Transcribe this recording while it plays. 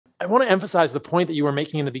I want to emphasize the point that you were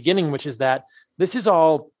making in the beginning, which is that this is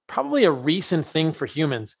all probably a recent thing for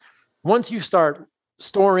humans. Once you start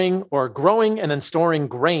storing or growing and then storing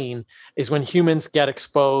grain is when humans get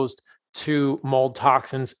exposed to mold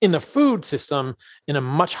toxins in the food system in a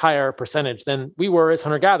much higher percentage than we were as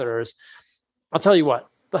hunter-gatherers. I'll tell you what,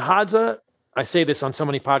 the Hadza, I say this on so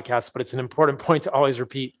many podcasts, but it's an important point to always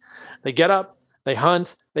repeat. They get up, they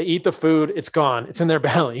hunt, they eat the food, it's gone, it's in their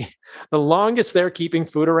belly. The longest they're keeping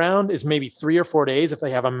food around is maybe 3 or 4 days if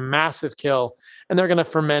they have a massive kill, and they're going to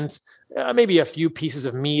ferment maybe a few pieces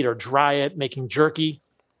of meat or dry it, making jerky.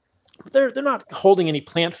 They're not holding any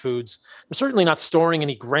plant foods. They're certainly not storing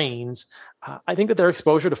any grains. I think that their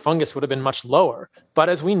exposure to fungus would have been much lower. But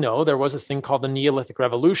as we know, there was this thing called the Neolithic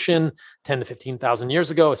Revolution 10 to 15,000 years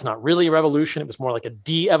ago. It's not really a revolution. It was more like a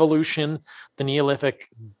de-evolution, the Neolithic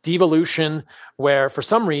devolution, where for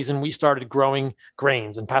some reason we started growing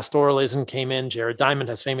grains and pastoralism came in. Jared Diamond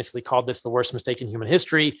has famously called this the worst mistake in human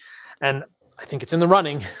history. And I think it's in the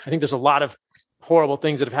running. I think there's a lot of horrible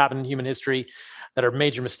things that have happened in human history that are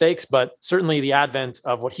major mistakes, but certainly the advent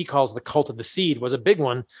of what he calls the cult of the seed was a big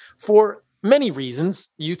one for many reasons.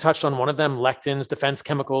 You touched on one of them, lectins, defense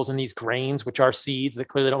chemicals in these grains, which are seeds that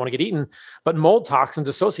clearly don't want to get eaten, but mold toxins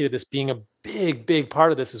associated this being a big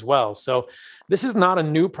part of this as well. So this is not a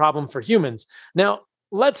new problem for humans. Now,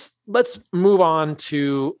 let's move on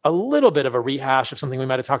to a little bit of a rehash of something we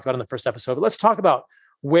might have talked about in the first episode, but let's talk about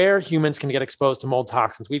where humans can get exposed to mold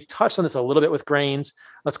toxins. We've touched on this a little bit with grains.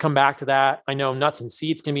 Let's come back to that. I know nuts and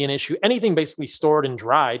seeds can be an issue. Anything basically stored and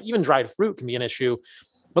dried, even dried fruit can be an issue.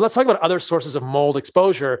 But let's talk about other sources of mold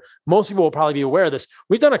exposure. Most people will probably be aware of this.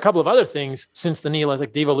 We've done a couple of other things since the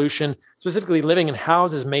Neolithic devolution, specifically living in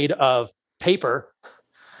houses made of paper,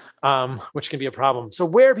 which can be a problem. So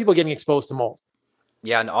where are people getting exposed to mold?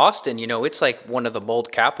 Yeah, in Austin, it's like one of the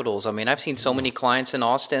mold capitals. I mean, I've seen so many clients in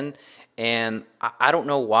Austin, and I don't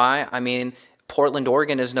know why. I mean, Portland,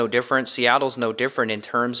 Oregon is no different. Seattle's no different in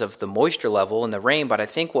terms of the moisture level and the rain. But I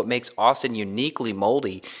think what makes Austin uniquely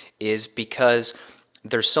moldy is because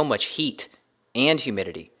there's so much heat and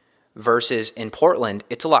humidity. Versus in Portland,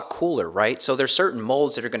 it's a lot cooler, right? So there's certain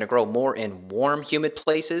molds that are going to grow more in warm, humid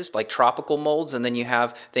places, like tropical molds, and then you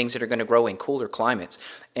have things that are going to grow in cooler climates.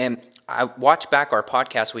 And I watched back our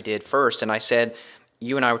podcast we did first, and I said,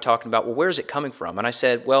 you and I were talking about, well, where is it coming from? And I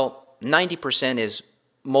said, well, 90% is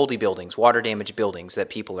moldy buildings, water damaged buildings that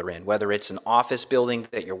people are in, whether it's an office building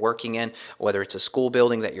that you're working in, whether it's a school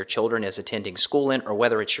building that your children is attending school in, or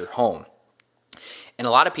whether it's your home. And a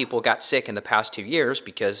lot of people got sick in the past 2 years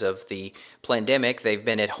because of the pandemic. They've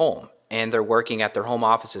been at home and they're working at their home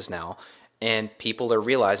offices now. And people are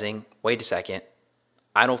realizing, wait a second,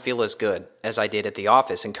 I don't feel as good as I did at the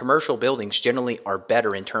office. And commercial buildings generally are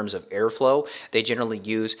better in terms of airflow. They generally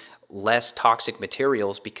use less toxic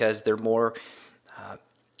materials because they're more,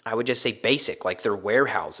 I would just say basic, like they're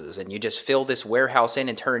warehouses. And you just fill this warehouse in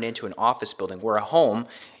and turn it into an office building. Where a home,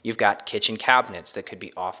 you've got kitchen cabinets that could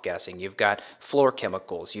be off-gassing. You've got floor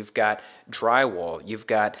chemicals. You've got drywall. You've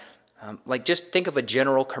got, like just think of a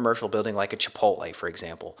general commercial building like a Chipotle, for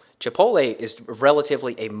example. Chipotle is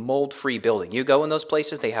relatively a mold-free building. You go in those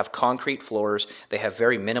places, they have concrete floors, they have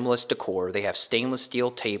very minimalist decor, they have stainless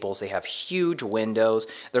steel tables, they have huge windows.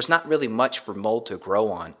 There's not really much for mold to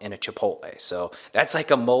grow on in a Chipotle. So that's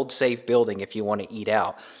like a mold-safe building if you want to eat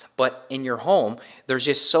out. But in your home, there's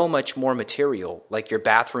just so much more material, like your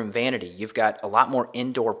bathroom vanity. You've got a lot more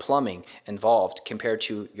indoor plumbing involved compared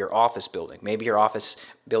to your office building. Maybe your office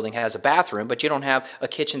building has a bathroom, but you don't have a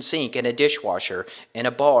kitchen sink and a dishwasher and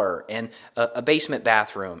a bar and a basement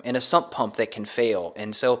bathroom and a sump pump that can fail.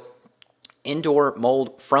 And so indoor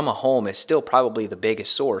mold from a home is still probably the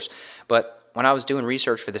biggest source. But when I was doing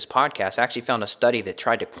research for this podcast, I actually found a study that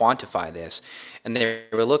tried to quantify this. And they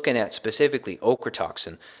were looking at specifically Okra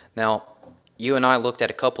Toxin. Now, you and I looked at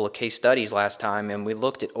a couple of case studies last time, and we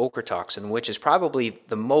looked at Okra Toxin, which is probably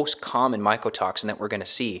the most common mycotoxin that we're going to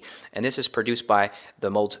see. And this is produced by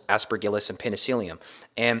the molds Aspergillus and Penicillium.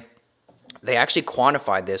 And they actually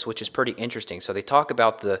quantified this, which is pretty interesting. So they talk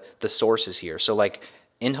about the sources here. So like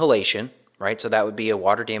inhalation, right? So that would be a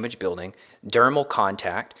water damaged building, dermal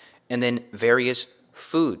contact, and then various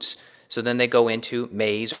foods. So then they go into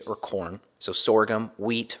maize or corn. So sorghum,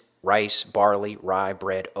 wheat, rice, barley, rye,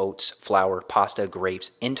 bread, oats, flour, pasta,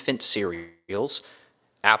 grapes, infant cereals,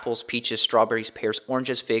 apples, peaches, strawberries, pears,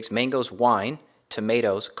 oranges, figs, mangoes, wine,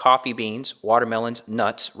 tomatoes, coffee beans, watermelons,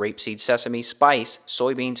 nuts, rapeseed, sesame, spice,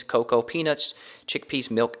 soybeans, cocoa, peanuts, chickpeas,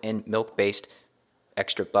 milk, and milk-based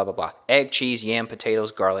extra blah, blah, blah. Egg, cheese, yam,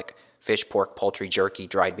 potatoes, garlic, fish, pork, poultry, jerky,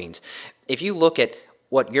 dried beans. If you look at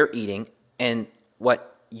what you're eating and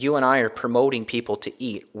what you and I are promoting people to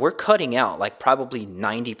eat, we're cutting out like probably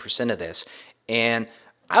 90% of this. And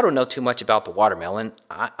I don't know too much about the watermelon.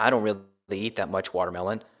 I don't really eat that much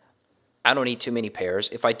watermelon. I don't eat too many pears.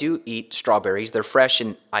 If I do eat strawberries, they're fresh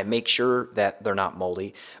and I make sure that they're not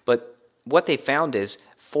moldy. But what they found is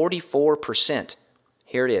 44%.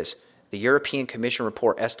 Here it is. The European Commission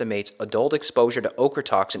report estimates adult exposure to okra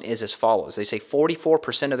toxin is as follows. They say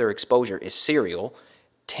 44% of their exposure is cereal,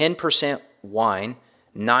 10% wine,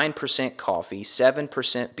 9% coffee,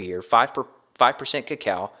 7% beer, 5%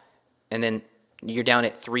 cacao, and then you're down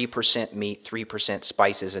at 3% meat, 3%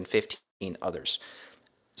 spices, and 15 others.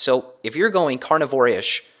 So if you're going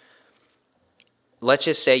carnivore-ish, let's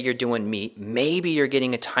just say you're doing meat, maybe you're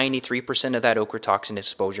getting a tiny 3% of that okra toxin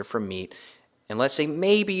exposure from meat. And let's say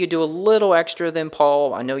maybe you do a little extra than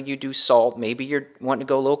Paul. I know you do salt. Maybe you're wanting to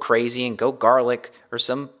go a little crazy and go garlic or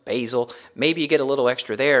some basil. Maybe you get a little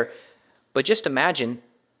extra there. But just imagine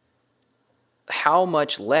how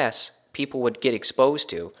much less people would get exposed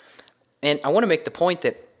to. And I want to make the point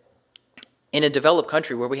that in a developed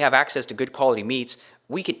country where we have access to good quality meats,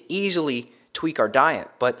 we can easily tweak our diet.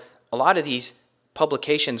 But a lot of these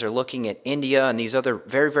publications are looking at India and these other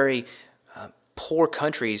very, very poor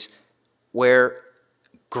countries where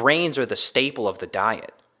grains are the staple of the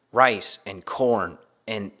diet. Rice and corn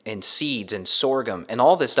and seeds and sorghum and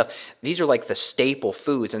all this stuff. These are like the staple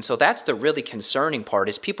foods. And so that's the really concerning part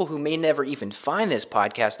is people who may never even find this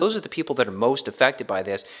podcast, those are the people that are most affected by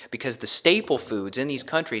this because the staple foods in these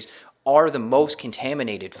countries are the most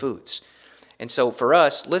contaminated foods. And so for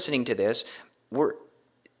us listening to this, we're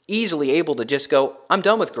easily able to just go, I'm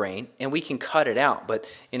done with grain, and we can cut it out. But,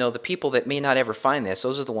 the people that may not ever find this,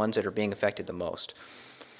 those are the ones that are being affected the most.